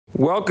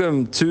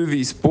Welcome to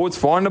the Sports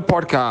Finder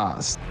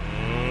podcast.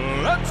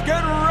 Let's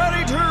get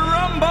ready to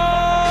rumble!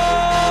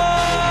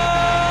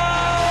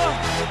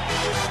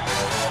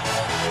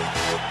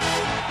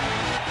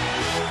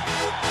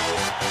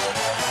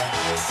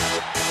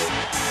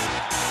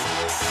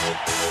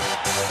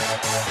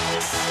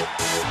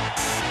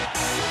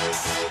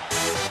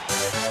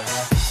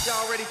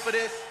 Y'all ready for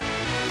this?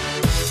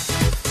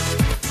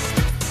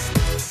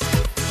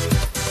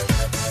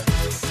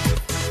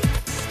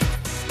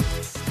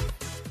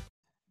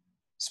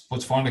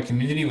 Sports Finder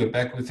community, we're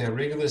back with our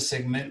regular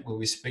segment where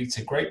we speak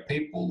to great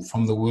people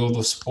from the world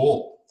of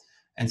sport.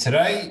 And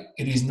today,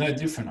 it is no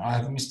different. I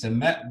have Mr.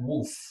 Matt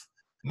Wolf.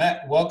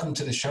 Matt, welcome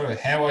to the show.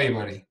 How are you,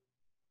 buddy?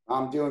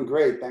 I'm doing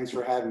great. Thanks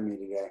for having me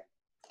today.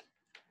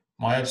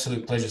 My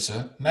absolute pleasure,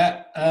 sir.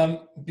 Matt,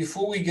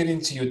 before we get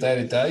into your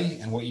day-to-day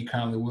and what you're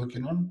currently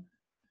working on,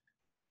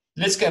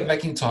 let's go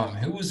back in time.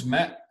 Who was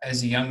Matt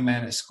as a young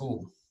man at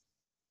school?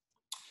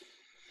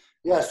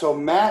 Yeah, so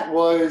Matt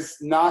was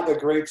not a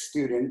great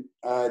student,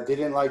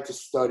 didn't like to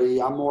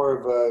study. I'm more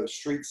of a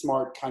street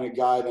smart kind of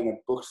guy than a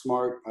book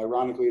smart.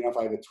 Ironically enough,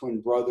 I have a twin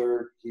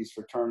brother. He's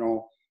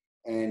fraternal,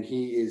 and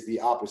he is the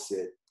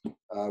opposite,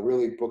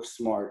 really book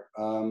smart.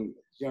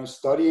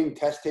 Studying,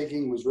 test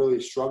taking was really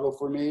a struggle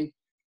for me,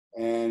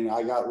 and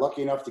I got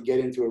lucky enough to get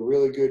into a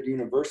really good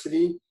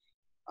university.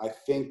 I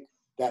think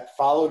that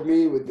followed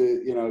me with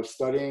the,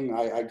 studying.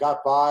 I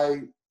got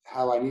by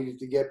how I needed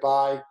to get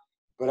by.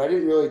 But I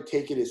didn't really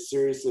take it as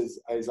serious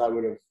as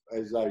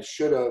I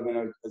should have,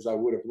 and as I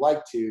would have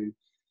liked to.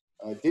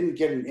 Didn't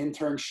get an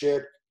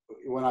internship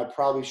when I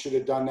probably should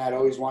have done that. I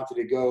always wanted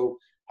to go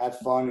have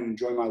fun and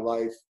enjoy my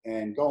life.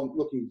 And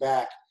looking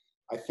back,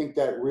 I think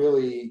that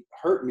really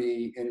hurt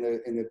me in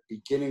the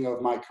beginning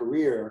of my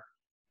career,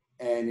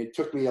 and it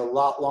took me a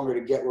lot longer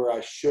to get where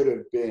I should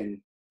have been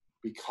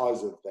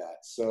because of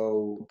that.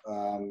 So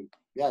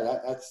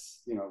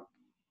that's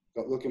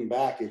but looking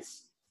back,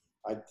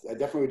 I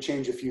definitely would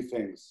change a few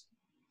things.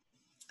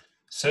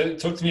 So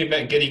talk to me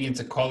about getting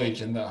into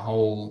college and that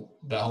whole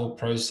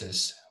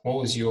process. What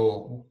was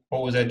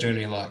that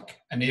journey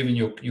like? And even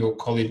your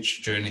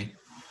college journey?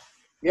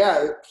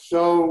 Yeah,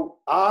 so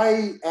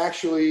I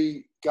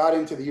actually got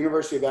into the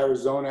University of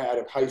Arizona out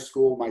of high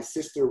school. My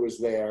sister was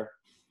there.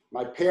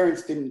 My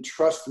parents didn't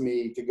trust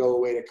me to go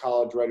away to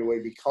college right away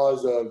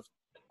because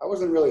I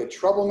wasn't really a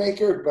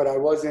troublemaker, but I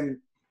wasn't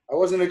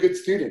a good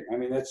student. I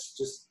mean,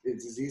 it's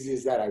as easy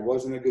as that. I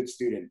wasn't a good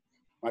student.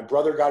 My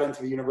brother got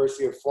into the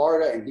University of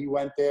Florida, and he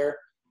went there,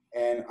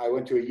 and I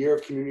went to a year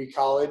of community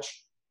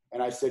college,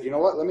 and I said, you know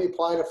what, let me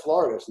apply to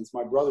Florida since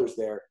my brother's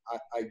there.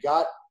 I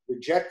got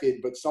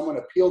rejected, but someone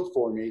appealed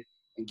for me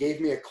and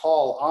gave me a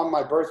call on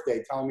my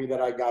birthday telling me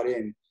that I got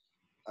in,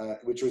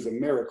 which was a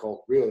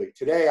miracle, really.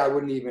 Today,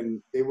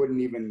 they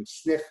wouldn't even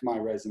sniff my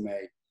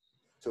resume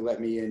to let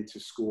me into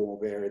school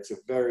there. It's a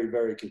very,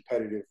 very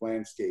competitive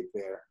landscape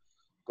there.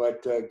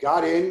 But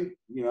got in,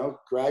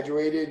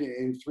 graduated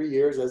in 3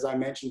 years, as I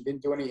mentioned,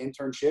 didn't do any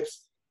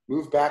internships,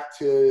 moved back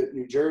to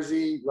New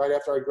Jersey right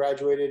after I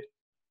graduated.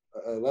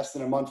 Less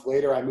than a month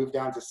later, I moved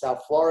down to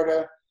South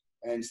Florida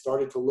and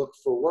started to look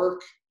for work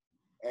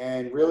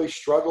and really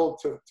struggled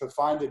to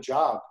find a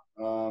job.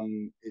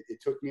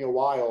 It took me a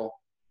while,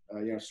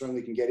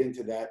 certainly can get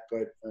into that,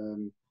 but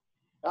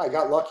I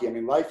got lucky. I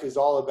mean, life is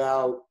all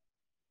about,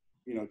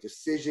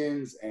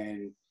 decisions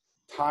and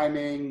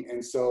timing.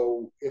 And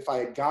so if I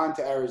had gone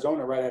to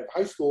Arizona right out of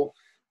high school,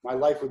 my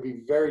life would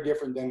be very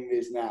different than it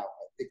is now.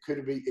 It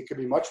could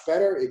be much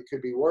better. It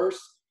could be worse.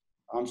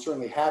 I'm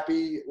certainly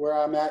happy where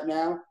I'm at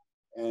now.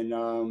 And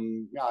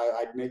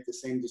I'd make the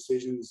same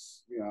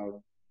decisions,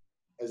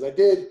 as I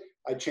did.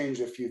 I'd change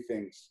a few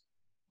things.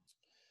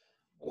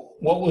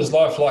 What was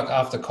life like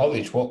after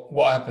college?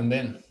 What happened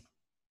then?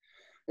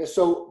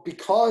 So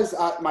because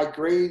my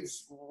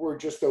grades were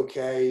just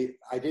okay,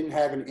 I didn't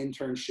have an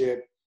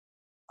internship.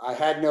 I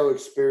had no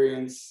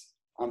experience.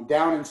 I'm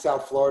down in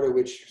South Florida,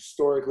 which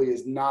historically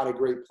is not a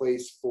great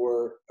place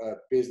for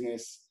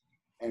business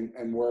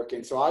and work.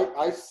 And so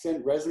I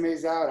sent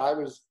resumes out. I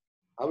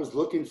was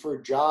looking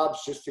for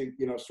jobs just to,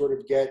 sort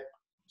of get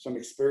some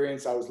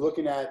experience. I was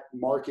looking at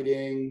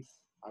marketing.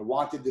 I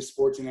wanted the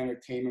sports and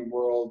entertainment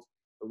world.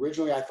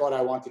 Originally, I thought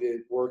I wanted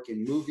to work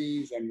in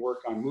movies and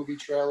work on movie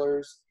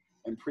trailers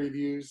and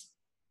previews.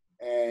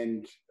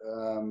 And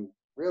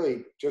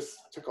really just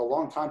took a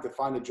long time to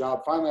find a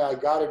job. Finally, I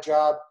got a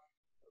job.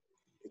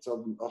 It's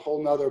a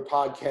whole nother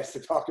podcast to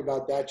talk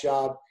about that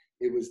job.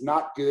 It was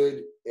not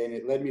good, and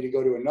it led me to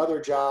go to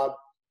another job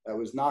that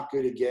was not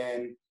good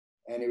again.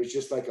 And it was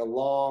just like a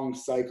long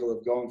cycle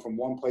of going from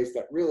one place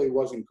that really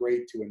wasn't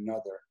great to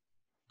another.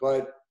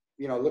 But,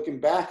 looking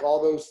back,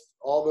 all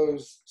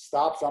those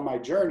stops on my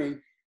journey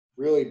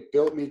really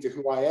built me to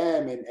who I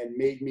am and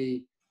made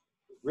me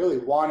really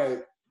want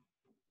to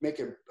make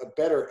a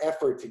better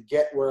effort to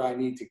get where I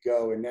need to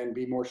go, and then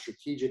be more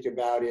strategic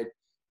about it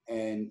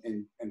and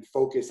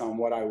focus on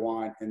what I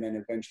want, and then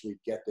eventually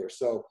get there.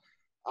 So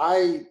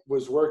I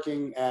was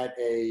working at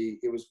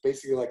it was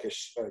basically like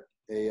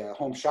a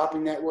home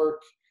shopping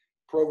network,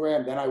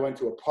 program. Then I went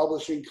to a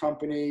publishing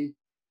company.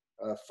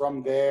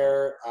 From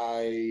there,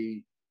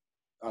 I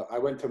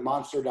went to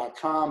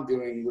Monster.com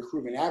doing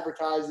recruitment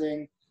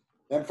advertising.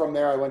 Then from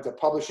there, I went to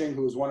publishing,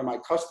 who was one of my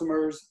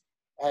customers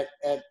at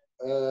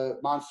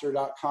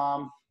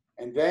Monster.com.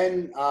 And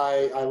then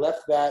I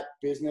left that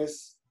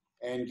business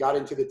and got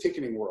into the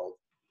ticketing world,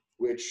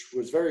 which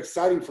was very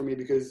exciting for me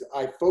because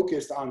I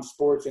focused on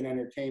sports and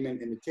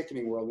entertainment in the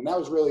ticketing world. And that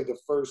was really the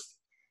first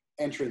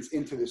entrance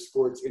into the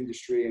sports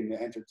industry and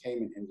the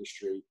entertainment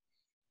industry.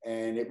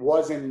 And it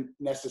wasn't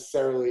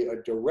necessarily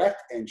a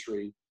direct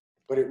entry,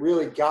 but it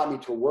really got me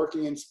to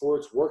working in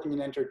sports, working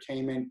in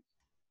entertainment,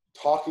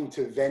 talking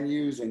to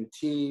venues and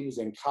teams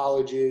and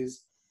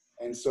colleges.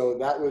 And so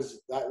that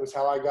was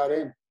how I got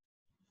in.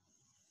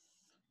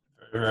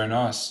 Very, very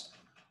nice.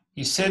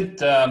 You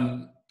said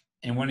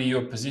in one of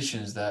your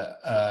positions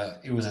that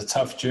it was a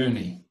tough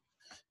journey,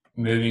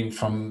 moving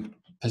from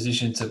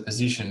position to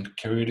position,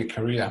 career to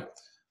career.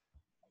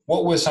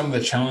 What were some of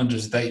the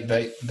challenges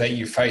that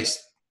you faced?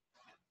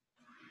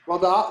 Well,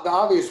 the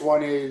obvious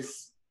one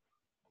is,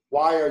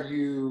 why are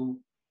you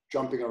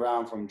jumping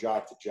around from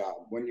job to job?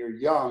 When you're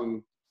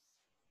young,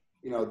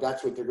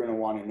 that's what they're going to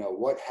want to know.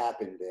 What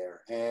happened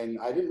there? And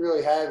I didn't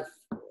really have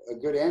a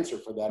good answer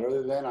for that,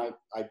 other than I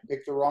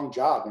picked the wrong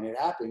job, and it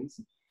happens.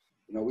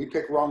 We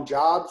pick wrong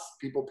jobs,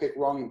 people pick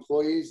wrong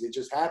employees, it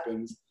just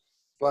happens.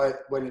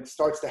 But when it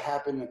starts to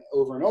happen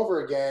over and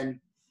over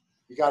again,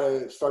 you got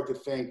to start to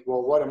think,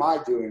 well, what am I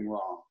doing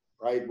wrong,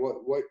 right?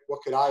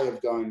 What could I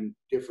have done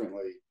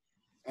differently?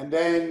 And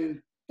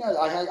then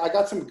I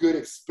got some good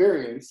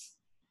experience.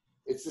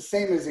 It's the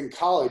same as in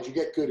college. You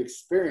get good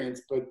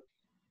experience, but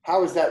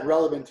how is that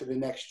relevant to the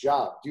next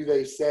job? Do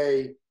they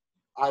say,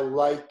 I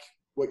like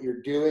what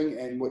you're doing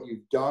and what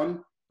you've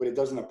done, but it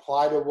doesn't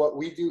apply to what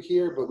we do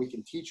here, but we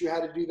can teach you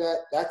how to do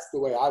that? That's the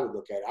way I would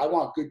look at it. I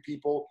want good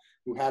people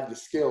who have the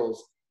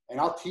skills, and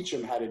I'll teach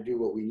them how to do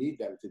what we need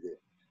them to do,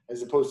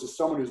 as opposed to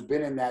someone who's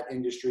been in that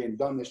industry and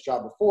done this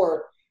job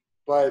before,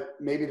 but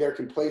maybe they're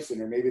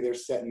complacent or maybe they're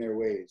set in their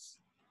ways.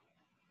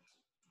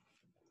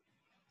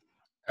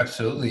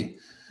 Absolutely.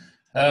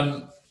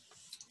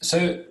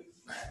 So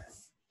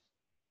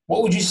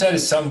what would you say to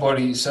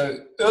somebody? So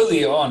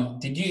early on,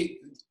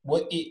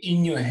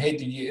 in your head,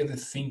 did you ever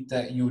think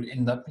that you would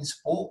end up in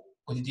sport?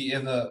 Or did you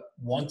ever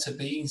want to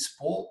be in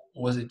sport?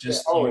 Or was it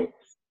just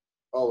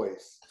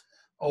Always.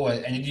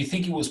 And did you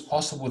think it was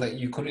possible that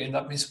you could end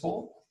up in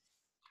sport?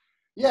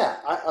 Yeah,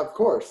 of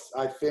course.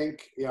 I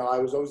think, I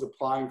was always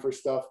applying for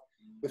stuff.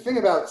 The thing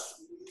about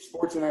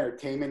sports and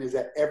entertainment is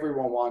that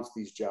everyone wants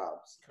these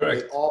jobs.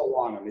 Correct. They all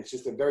want them. It's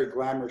just a very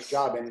glamorous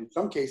job. And in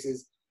some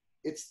cases,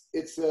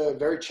 it's a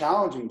very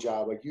challenging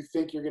job. Like, you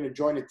think you're going to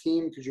join a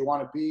team because you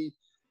want to be,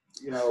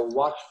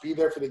 be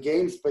there for the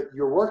games, but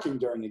you're working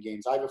during the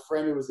games. I have a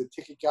friend who was a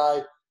ticket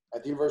guy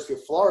at the University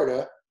of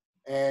Florida,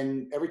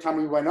 and every time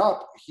we went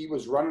up, he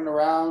was running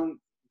around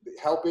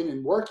helping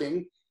and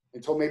working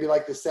until maybe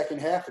like the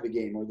second half of the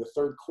game or the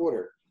third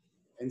quarter.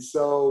 And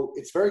so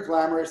it's very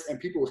glamorous, and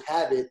people who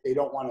have it, they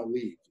don't want to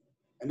leave.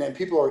 And then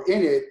people who are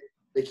in it,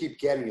 they keep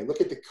getting it.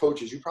 Look at the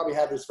coaches. You probably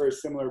have this very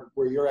similar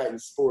where you're at in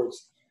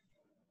sports.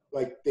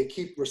 Like, they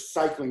keep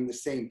recycling the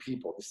same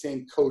people, the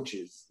same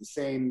coaches, the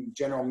same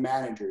general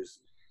managers.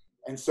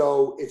 And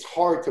so it's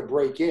hard to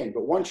break in.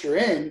 But once you're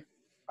in,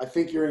 I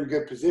think you're in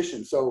good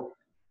position. So,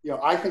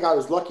 I think I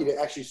was lucky to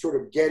actually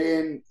sort of get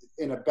in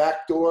a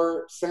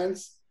backdoor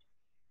sense,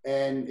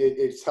 and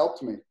it's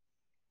helped me.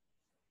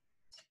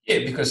 Yeah,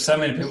 because so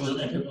many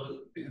people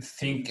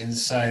think and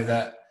say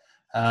that,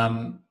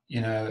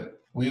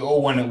 we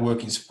all want to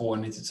work in sport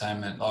and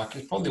entertainment. Like,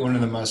 it's probably one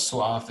of the most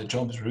sought after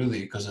jobs, really,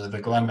 because of the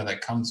glamour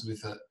that comes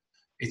with it.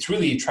 It's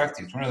really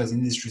attractive. It's one of those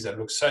industries that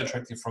looks so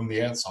attractive from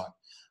the outside.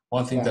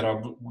 One thing that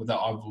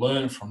I've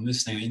learned from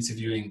listening and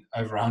interviewing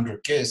over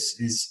 100 guests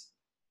is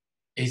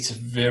it's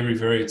very,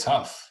 very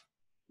tough.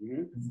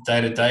 Mm-hmm.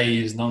 Day to day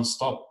is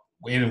nonstop.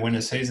 Even when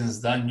the season's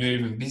done, you're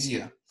even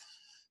busier.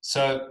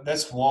 So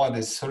that's why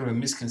there's sort of a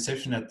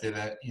misconception out there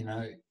that,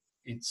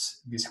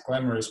 it's this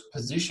glamorous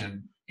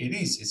position. It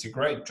is. It's a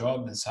great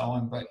job and so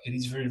on, but it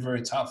is very,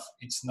 very tough.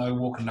 It's no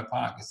walk in the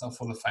park. It's not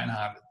for the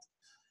faint-hearted.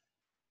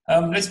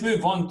 Let's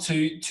move on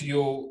to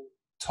your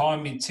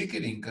time in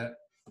ticketing.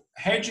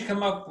 How did you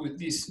come up with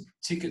this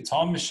ticket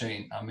time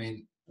machine? I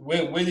mean,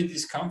 where did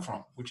this come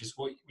from? Which is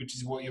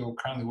what you're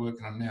currently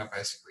working on now,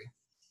 basically.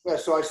 Yeah.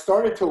 So I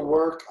started to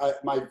work.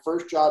 My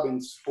first job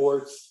in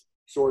sports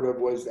sort of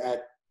was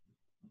at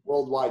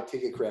Worldwide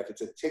Ticketcraft.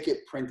 It's a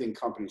ticket printing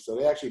company. So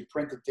they actually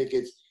print the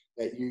tickets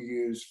that you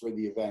use for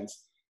the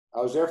events. I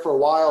was there for a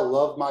while,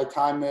 loved my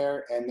time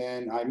there, and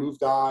then I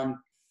moved on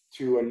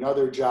to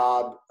another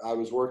job. I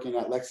was working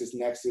at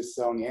LexisNexis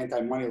selling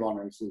anti-money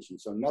laundering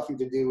solutions. So nothing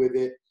to do with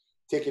it,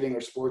 ticketing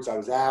or sports. I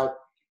was out,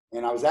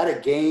 and I was at a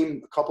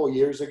game a couple of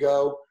years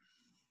ago.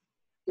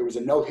 There was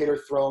a no-hitter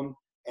thrown,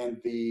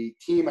 and the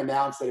team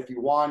announced that if you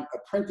want a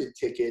printed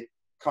ticket,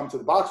 come to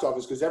the box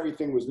office, because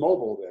everything was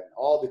mobile then.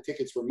 All the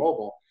tickets were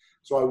mobile.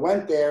 So I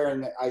went there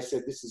and I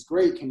said, this is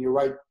great. Can you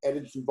write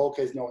Edinson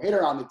Volquez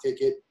no-hitter on the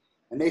ticket?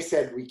 And they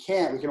said, we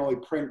can only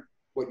print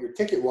what your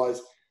ticket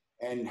was.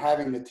 And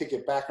having the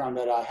ticket background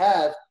that I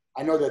have,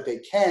 I know that they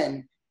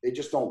can, they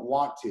just don't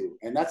want to.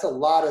 And that's a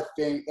lot of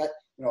things that,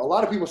 a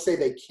lot of people say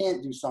they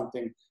can't do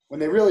something when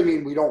they really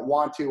mean we don't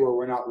want to or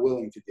we're not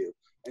willing to do.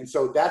 And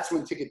so that's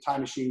when Ticket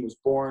Time Machine was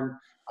born.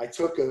 I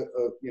took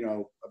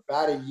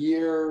about a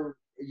year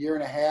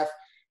and a half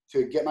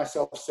to get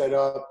myself set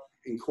up,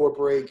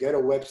 incorporate, get a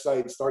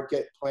website, start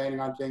planning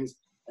on things,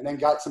 and then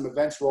got some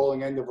events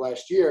rolling end of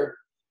last year,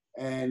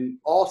 and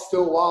all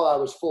still while I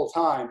was full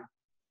time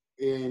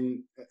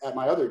at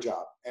my other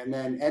job. And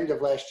then end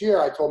of last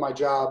year, I told my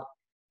job,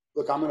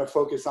 look, I'm going to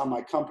focus on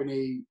my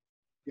company.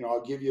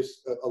 I'll give you as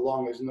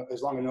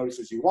long a notice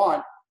as you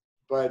want,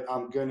 but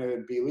I'm going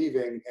to be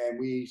leaving. And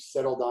we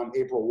settled on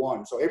April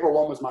 1. So April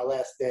 1 was my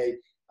last day.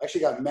 I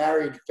actually got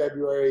married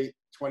February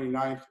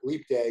 29th,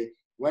 leap day,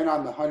 went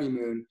on the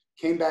honeymoon,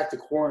 came back to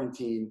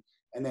quarantine.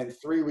 And then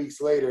 3 weeks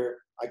later,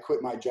 I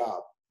quit my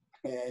job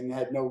and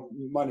had no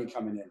money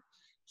coming in.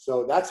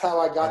 So that's how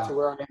I got to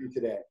where I am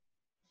today.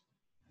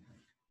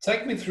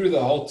 Take me through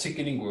the whole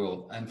ticketing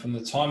world, and from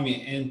the time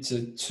you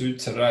entered to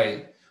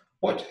today,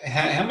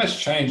 how much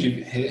change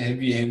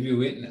have you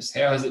witnessed?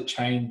 How has it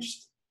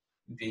changed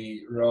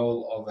the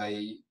role of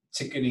a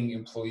ticketing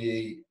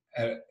employee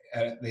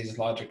at these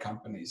larger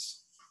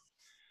companies?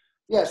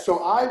 Yeah,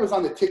 so I was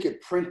on the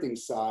ticket printing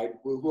side,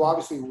 who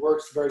obviously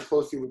works very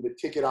closely with the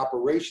ticket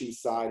operations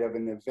side of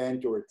an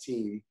event or a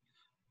team.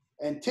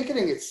 And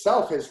ticketing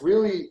itself has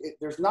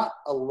there's not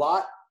a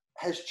lot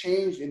has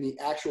changed in the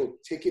actual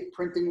ticket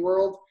printing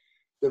world.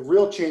 The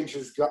real change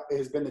has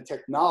been the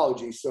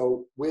technology.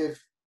 So with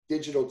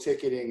digital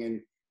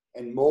ticketing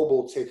and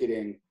mobile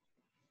ticketing,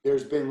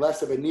 there's been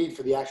less of a need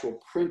for the actual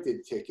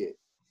printed ticket.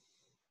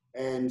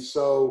 And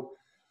so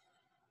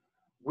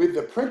with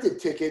the printed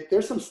ticket,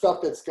 there's some stuff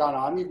that's gone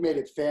on. We've made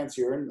it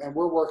fancier, and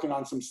we're working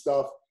on some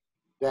stuff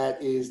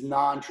that is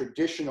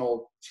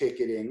non-traditional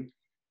ticketing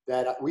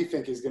that we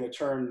think is going to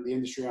turn the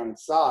industry on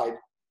its side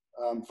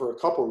for a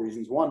couple of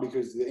reasons. One,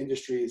 because the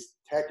industry is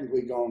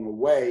technically going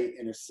away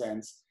in a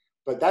sense,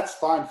 but that's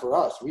fine for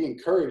us. We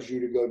encourage you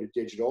to go to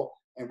digital,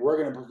 and we're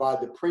going to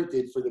provide the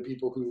printed for the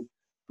people who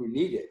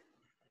need it.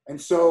 And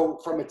so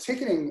from a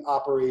ticketing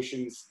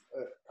operations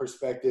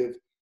perspective,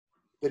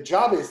 the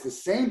job is the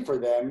same for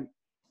them.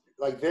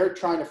 Like, they're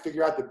trying to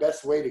figure out the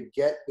best way to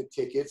get the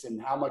tickets and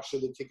how much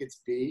should the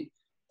tickets be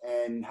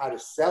and how to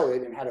sell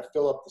it and how to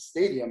fill up the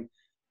stadium.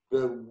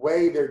 The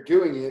way they're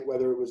doing it,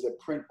 whether it was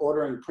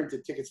ordering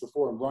printed tickets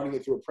before and running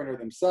it through a printer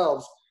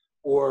themselves,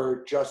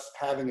 or just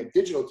having a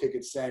digital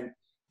ticket sent,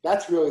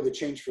 that's really the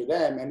change for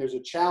them. And there's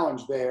a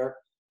challenge there.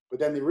 But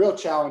then the real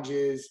challenge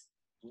is,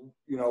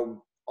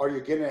 are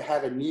you going to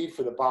have a need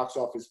for the box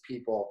office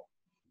people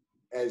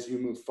as you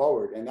move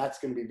forward? And that's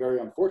going to be very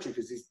unfortunate,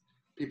 because these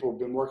people have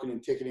been working in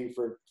ticketing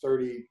for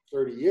 30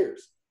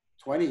 years,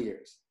 20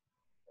 years.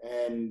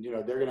 And,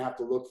 they're going to have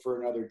to look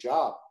for another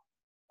job.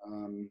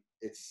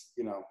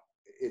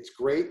 It's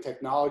great.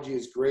 Technology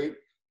is great.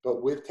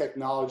 But with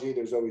technology,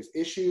 there's always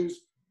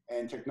issues.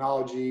 And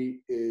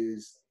technology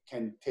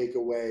can take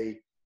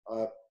away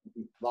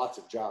lots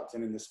of jobs.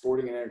 And in the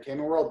sporting and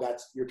entertainment world,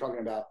 you're talking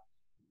about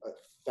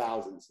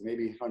thousands,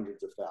 maybe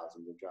hundreds of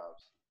thousands of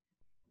jobs.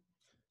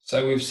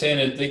 So we've seen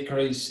a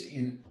decrease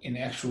in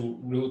actual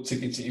real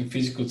tickets, in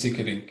physical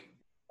ticketing.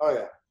 Oh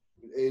yeah,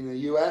 in the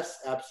US,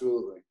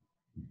 absolutely.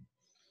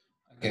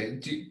 Okay,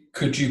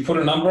 could you put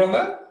a number on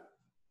that?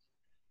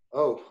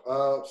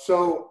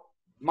 So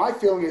my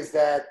feeling is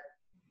that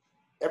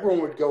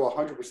everyone would go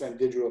 100%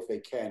 digital if they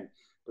can,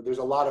 but there's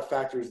a lot of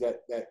factors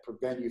that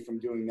prevent you from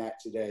doing that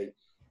today.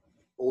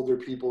 Older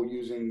people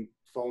using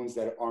phones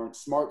that aren't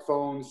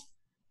smartphones,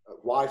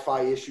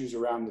 Wi-Fi issues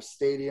around the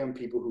stadium,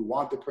 people who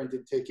want the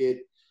printed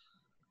ticket.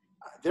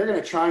 They're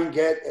going to try and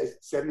get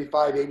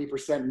 75,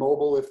 80%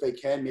 mobile if they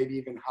can, maybe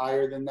even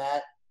higher than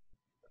that.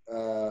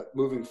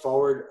 Moving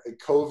forward,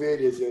 COVID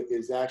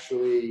is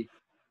actually,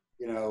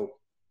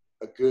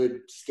 a good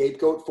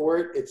scapegoat for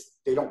it.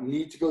 They don't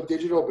need to go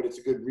digital, but it's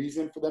a good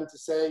reason for them to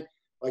say,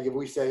 like, if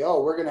we say,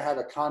 oh, we're going to have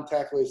a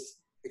contactless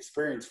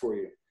experience for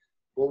you.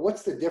 Well,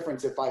 what's the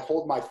difference if I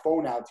hold my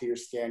phone out to your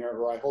scanner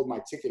or I hold my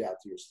ticket out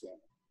to your scanner?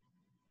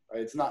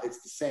 Right? It's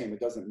the same.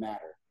 It doesn't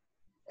matter.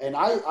 And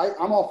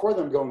I'm all for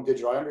them going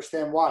digital. I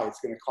understand why.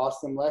 It's going to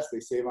cost them less. They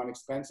save on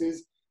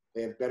expenses.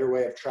 They have a better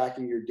way of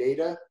tracking your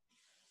data.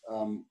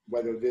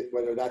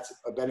 Whether that's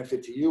a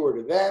benefit to you or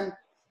to them,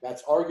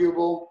 that's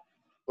arguable.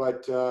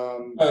 But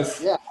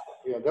they're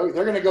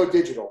going to go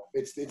digital.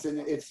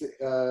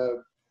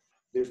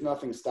 There's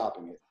nothing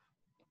stopping it.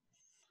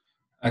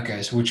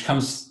 Okay, so which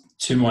comes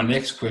to my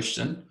next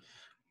question.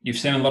 You've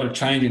seen a lot of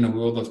change in the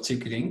world of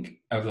ticketing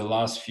over the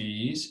last few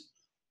years.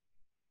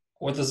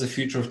 What does the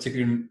future of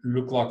ticketing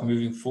look like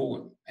moving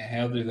forward?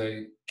 How do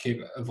they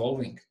keep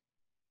evolving?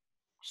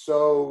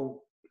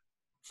 So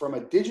from a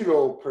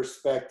digital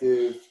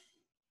perspective,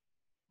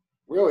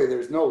 really,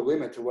 there's no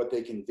limit to what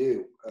they can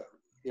do.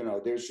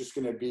 There's just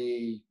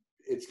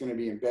it's going to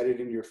be embedded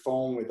in your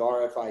phone with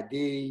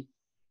RFID.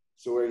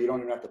 So where you don't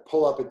even have to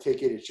pull up a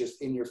ticket, it's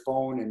just in your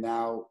phone. And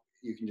now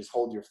you can just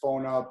hold your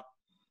phone up.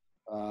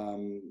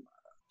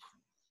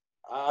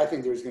 I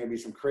think there's going to be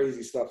some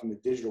crazy stuff in the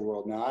digital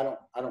world. Now,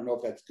 I don't know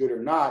if that's good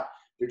or not.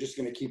 They're just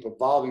going to keep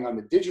evolving on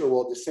the digital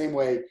world the same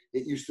way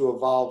it used to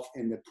evolve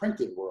in the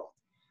printed world.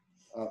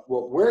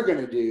 What we're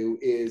going to do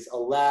is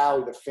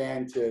allow the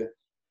fan to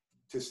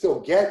still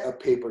get a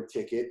paper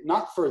ticket,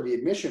 not for the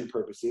admission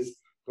purposes,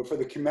 but for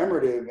the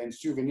commemorative and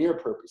souvenir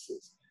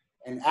purposes.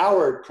 And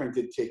our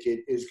printed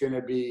ticket is going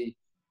to be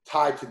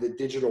tied to the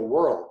digital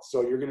world. So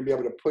you're going to be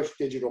able to push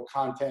digital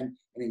content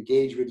and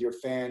engage with your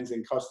fans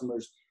and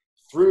customers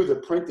through the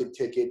printed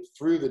ticket,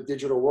 through the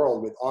digital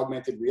world with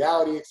augmented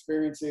reality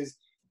experiences,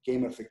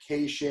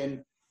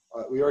 gamification.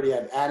 We already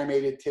have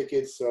animated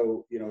tickets.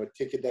 So, a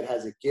ticket that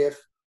has a GIF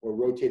or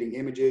rotating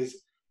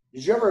images.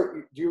 Did you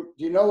ever, do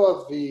you know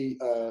of the,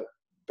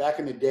 back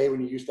in the day when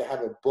you used to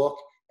have a book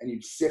and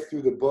you'd sift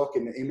through the book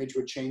and the image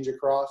would change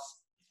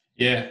across?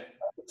 Yeah.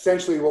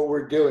 Essentially what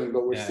we're doing,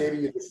 but we're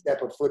saving you the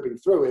step of flipping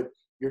through it.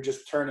 You're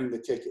just turning the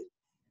ticket.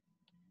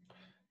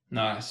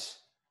 Nice.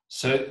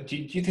 So do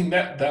you think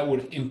that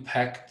would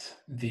impact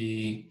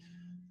the,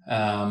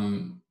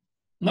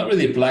 not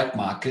really a black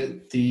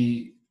market,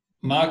 the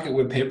market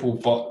where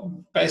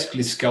people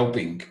basically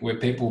scalping, where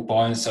people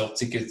buy and sell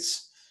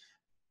tickets,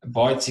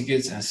 buy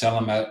tickets and sell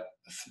them at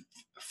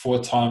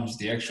 4 times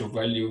the actual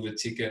value of a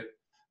ticket,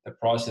 the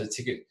price of the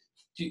ticket.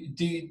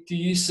 Do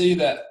you see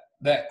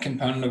that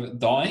component of it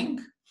dying?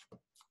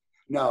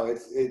 No,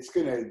 it's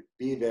going to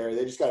be there.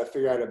 They just got to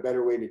figure out a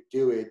better way to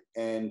do it.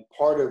 And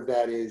part of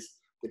that is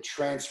the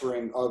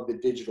transferring of the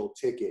digital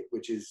ticket,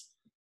 which is,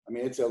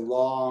 it's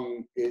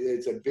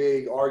a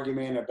big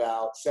argument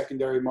about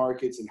secondary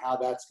markets and how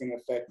that's going to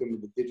affect them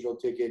with the digital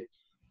ticket.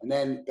 And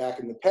then back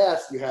in the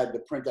past, you had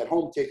the print at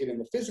home ticket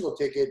and the physical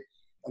ticket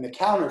and the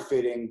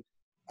counterfeiting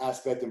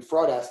aspect and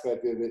fraud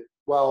aspect of it.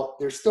 Well,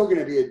 there's still going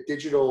to be a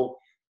digital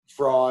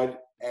fraud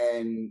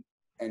and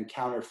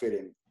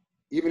counterfeiting,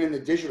 even in the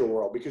digital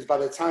world, because by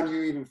the time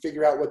you even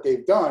figure out what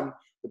they've done,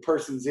 the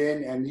person's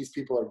in and these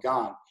people are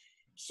gone.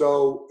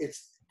 So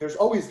there's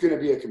always going to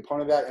be a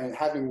component of that. And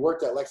having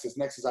worked at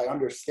LexisNexis, I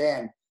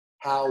understand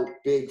how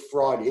big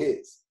fraud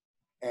is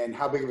and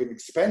how big of an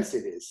expense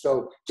it is.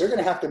 So they're going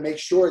to have to make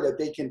sure that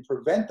they can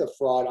prevent the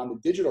fraud on the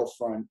digital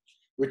front,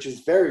 which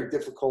is very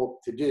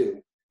difficult to do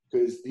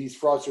because these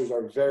fraudsters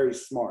are very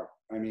smart.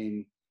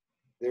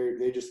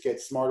 They just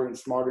get smarter and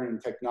smarter in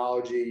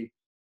technology.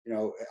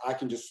 I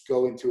can just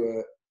go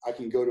to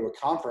a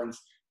conference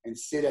and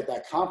sit at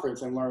that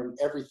conference and learn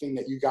everything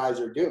that you guys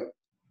are doing,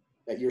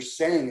 that you're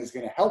saying is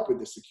going to help with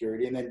the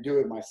security, and then do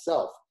it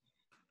myself.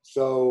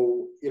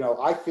 So,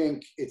 I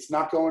think it's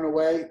not going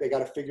away. They got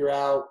to figure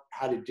out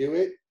how to do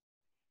it.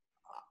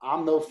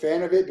 I'm no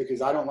fan of it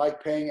because I don't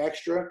like paying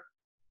extra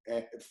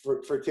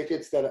for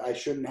tickets that I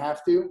shouldn't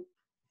have to.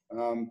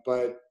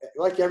 But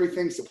like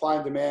everything, supply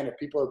and demand, if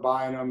people are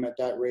buying them at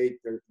that rate,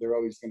 they're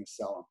always going to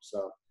sell them.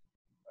 So,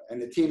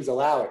 and the teams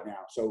allow it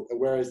now. So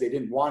whereas they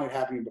didn't want it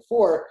happening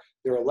before,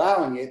 they're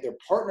allowing it. They're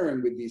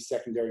partnering with these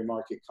secondary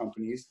market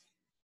companies,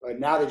 but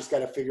now they just got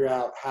to figure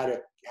out how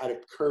to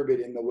curb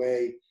it in the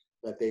way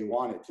that they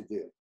want it to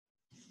do.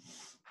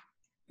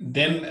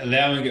 Them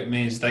allowing it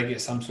means they get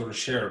some sort of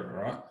share of it,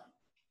 right?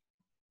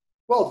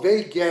 Well,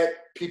 they get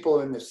people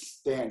in the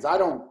stands. I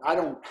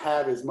don't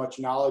have as much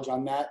knowledge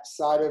on that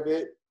side of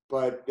it,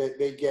 but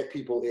they get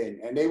people in,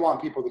 and they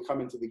want people to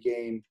come into the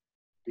game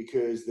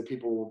because the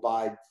people will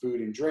buy food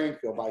and drink,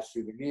 they'll buy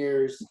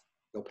souvenirs,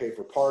 they'll pay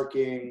for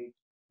parking.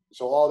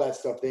 So all that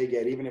stuff they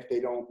get, even if they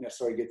don't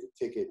necessarily get the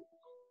ticket.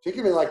 Think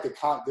of it like do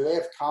they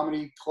have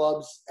comedy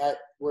clubs at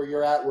where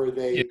you're at where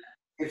they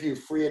give you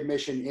free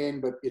admission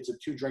in, but it's a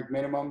 2-drink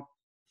minimum?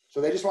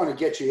 So they just want to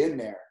get you in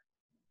there.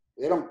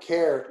 They don't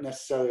care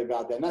necessarily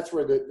about that. And that's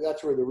where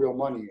the real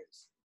money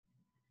is.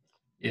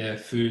 Yeah,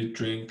 food,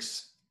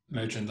 drinks,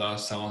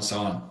 merchandise, so on, so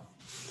on.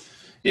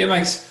 Yeah,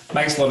 makes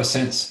a lot of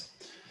sense.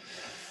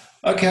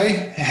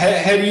 Okay,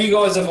 how do you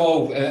guys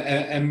evolve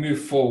and move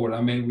forward?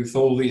 With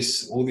all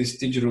this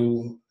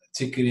digital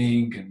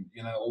ticketing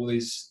and all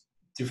these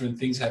different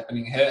things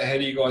happening, how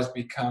do you guys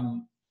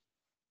become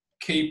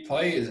key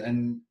players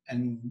and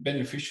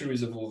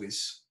beneficiaries of all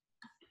this?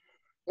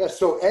 Yeah,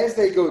 so as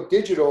they go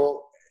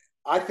digital,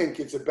 I think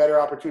it's a better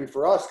opportunity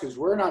for us because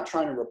we're not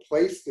trying to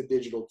replace the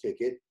digital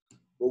ticket.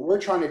 What we're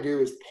trying to do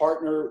is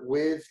partner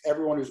with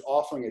everyone who's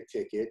offering a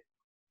ticket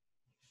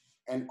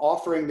and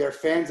offering their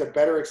fans a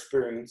better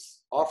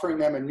experience, offering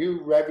them a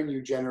new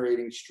revenue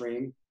generating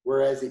stream,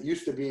 whereas it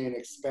used to be an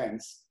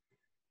expense.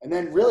 And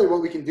then really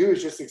what we can do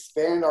is just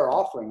expand our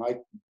offering.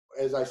 Like,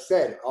 as I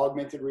said,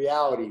 augmented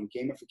reality and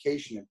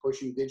gamification and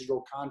pushing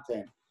digital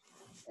content.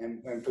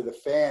 And for the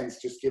fans,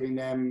 just giving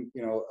them,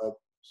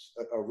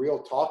 a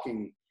real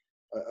talking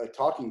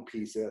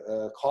piece,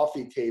 a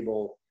coffee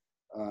table,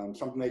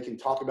 something they can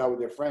talk about with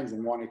their friends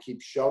and want to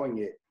keep showing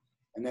it.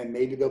 And then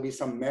maybe there'll be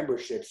some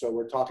membership. So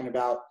we're talking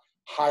about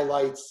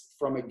highlights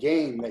from a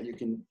game that you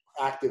can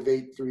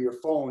activate through your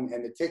phone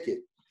and the ticket,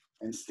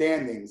 and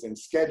standings and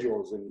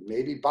schedules, and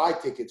maybe buy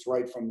tickets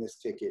right from this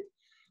ticket.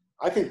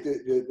 I think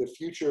the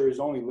future is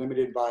only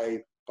limited by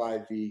by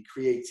the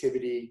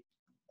creativity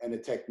and the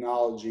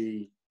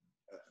technology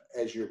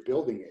as you're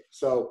building it.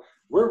 So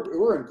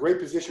we're in great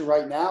position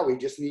right now. We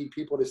just need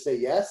people to say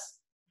yes.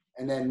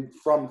 And then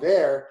from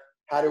there,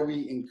 how do we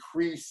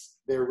increase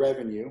their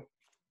revenue?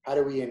 How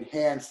do we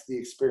enhance the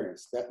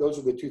experience? Those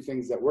are the two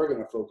things that we're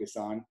going to focus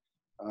on.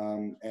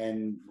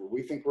 And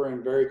we think we're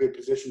in very good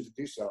position to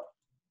do so.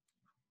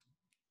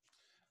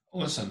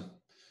 Awesome.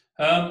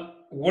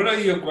 What are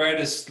your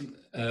greatest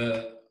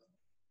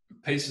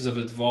pieces of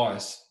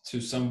advice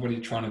to somebody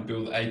trying to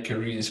build a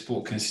career in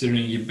sport,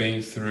 considering you've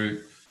been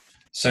through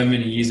so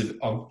many years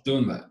of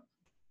doing that?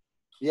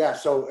 Yeah,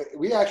 so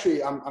we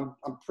actually,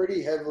 I'm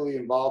pretty heavily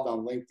involved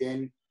on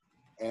LinkedIn,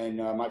 and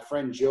my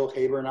friend Jill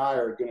Haber and I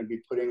are going to be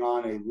putting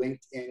on a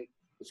LinkedIn.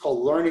 It's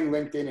called Learning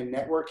LinkedIn and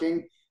Networking,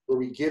 where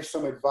we give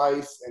some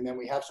advice and then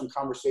we have some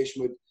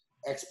conversation with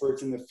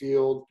experts in the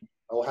field.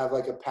 We'll have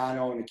like a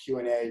panel and a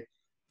Q&A.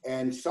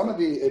 And some of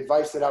the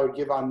advice that I would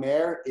give on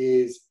there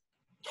is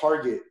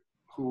target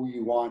who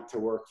you want to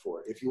work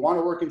for. If you want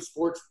to work in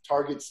sports,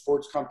 target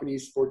sports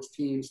companies, sports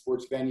teams,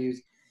 sports venues.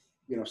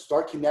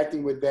 Start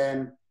connecting with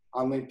them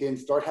on LinkedIn.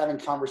 Start having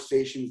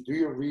conversations. Do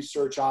your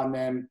research on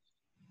them,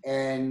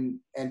 and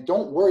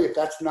don't worry if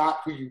that's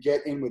not who you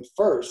get in with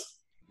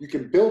first. You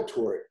can build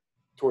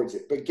towards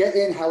it, but get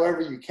in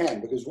however you can,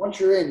 because once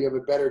you're in, you have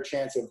a better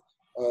chance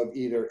of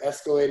either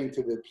escalating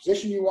to the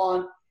position you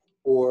want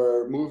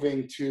or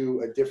moving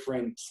to a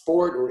different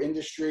sport or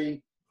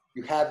industry.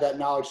 You have that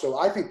knowledge. So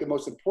I think the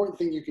most important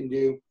thing you can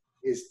do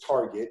is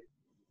target,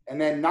 and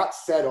then not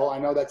settle. I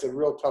know that's a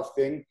real tough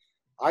thing.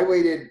 I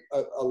waited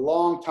a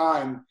long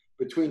time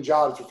between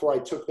jobs before I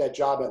took that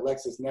job at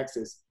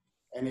LexisNexis,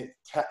 and it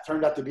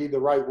turned out to be the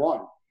right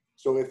one.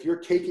 So if you're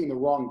taking the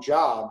wrong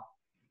job,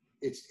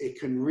 it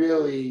can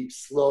really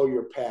slow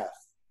your path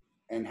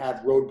and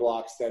have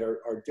roadblocks that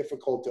are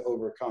difficult to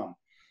overcome.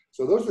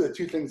 So those are the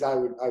two things I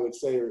would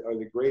say are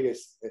the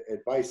greatest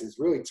advice, is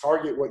really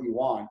target what you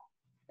want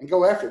and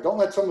go after it. Don't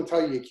let someone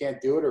tell you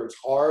can't do it or it's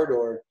hard,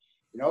 or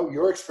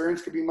your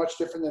experience could be much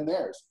different than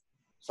theirs.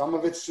 Some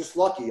of it's just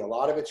lucky. A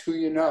lot of it's who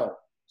you know.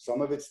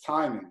 Some of it's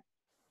timing.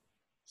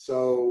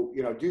 So,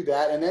 do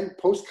that, and then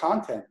post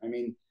content. I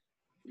mean,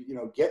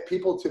 get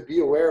people to be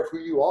aware of who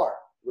you are,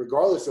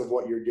 regardless of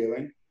what you're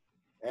doing.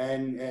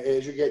 And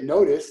as you get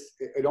noticed,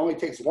 it only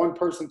takes one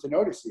person to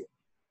notice you.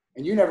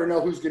 And you never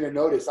know who's going to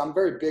notice. I'm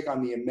very big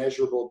on the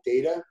immeasurable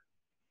data.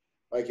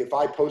 Like if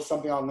I post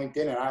something on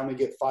LinkedIn and I only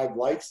get 5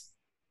 likes,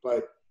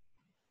 but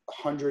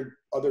 100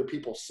 other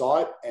people saw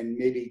it and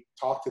maybe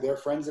talked to their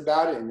friends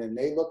about it, and then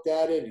they looked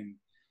at it. And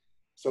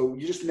so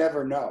you just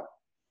never know.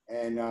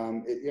 And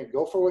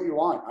go for what you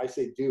want. I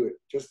say do it.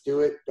 Just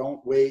do it.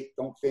 Don't wait.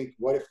 Don't think,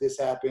 what if this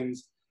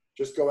happens?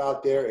 Just go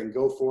out there and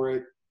go for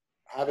it.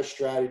 Have a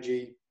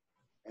strategy.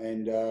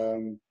 And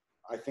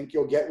I think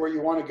you'll get where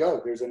you want to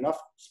go. There's enough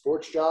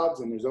sports jobs,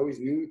 and there's always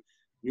new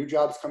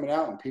jobs coming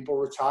out, and people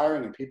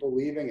retiring and people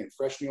leaving and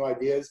fresh new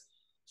ideas.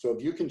 So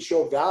if you can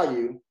show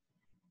value,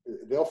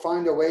 they'll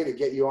find a way to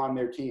get you on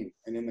their team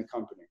and in the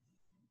company.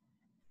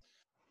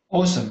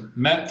 Awesome.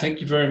 Matt,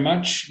 thank you very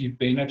much. You've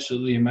been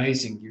absolutely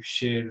amazing. You've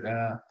shared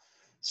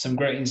some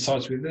great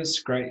insights with us,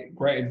 great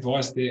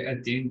advice there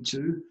at the end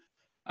too.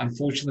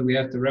 Unfortunately, we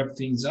have to wrap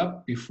things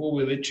up. Before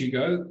we let you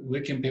go,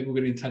 where can people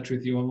get in touch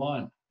with you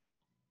online?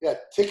 Yeah,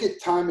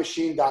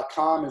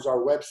 tickettimemachine.com is our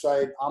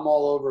website. I'm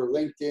all over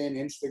LinkedIn,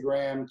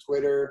 Instagram,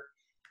 Twitter,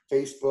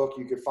 Facebook.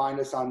 You can find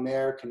us on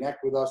there.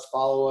 Connect with us,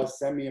 follow us,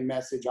 send me a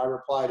message. I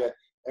reply to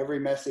every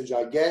message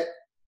I get.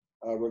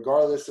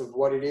 Regardless of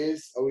what it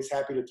is, always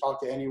happy to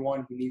talk to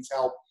anyone who needs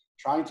help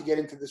trying to get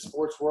into the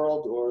sports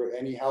world or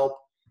any help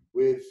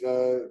with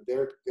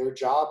their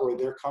job or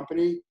their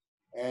company.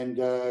 And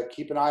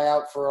keep an eye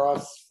out for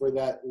us for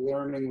that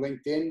Learning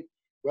LinkedIn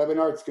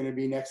webinar. It's going to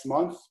be next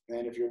month.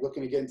 And if you're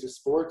looking to get into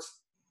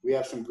sports, we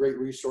have some great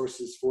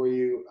resources for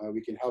you.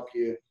 We can help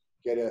you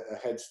get a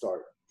head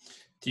start.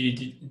 Do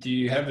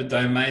you have a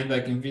domain they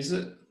can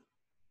visit?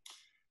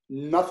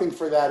 Nothing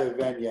for that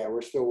event yet.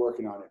 We're still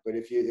working on it. But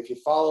if you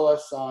follow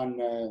us on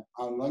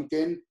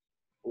LinkedIn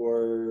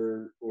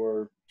or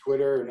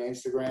Twitter and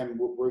Instagram,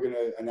 we're going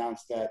to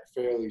announce that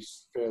fairly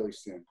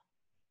soon.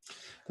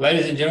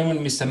 Ladies and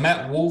gentlemen, Mr.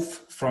 Matt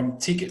Wolf from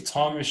Ticket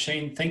Time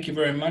Machine, thank you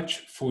very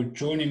much for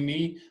joining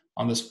me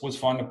on the Sports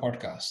Finder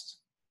podcast.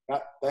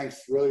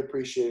 Thanks. Really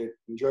appreciate it.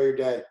 Enjoy your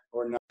day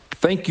or night.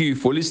 Thank you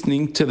for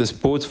listening to the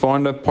Sports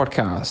Finder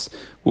podcast.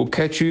 We'll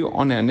catch you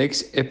on our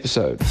next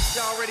episode.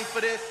 Y'all ready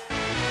for this?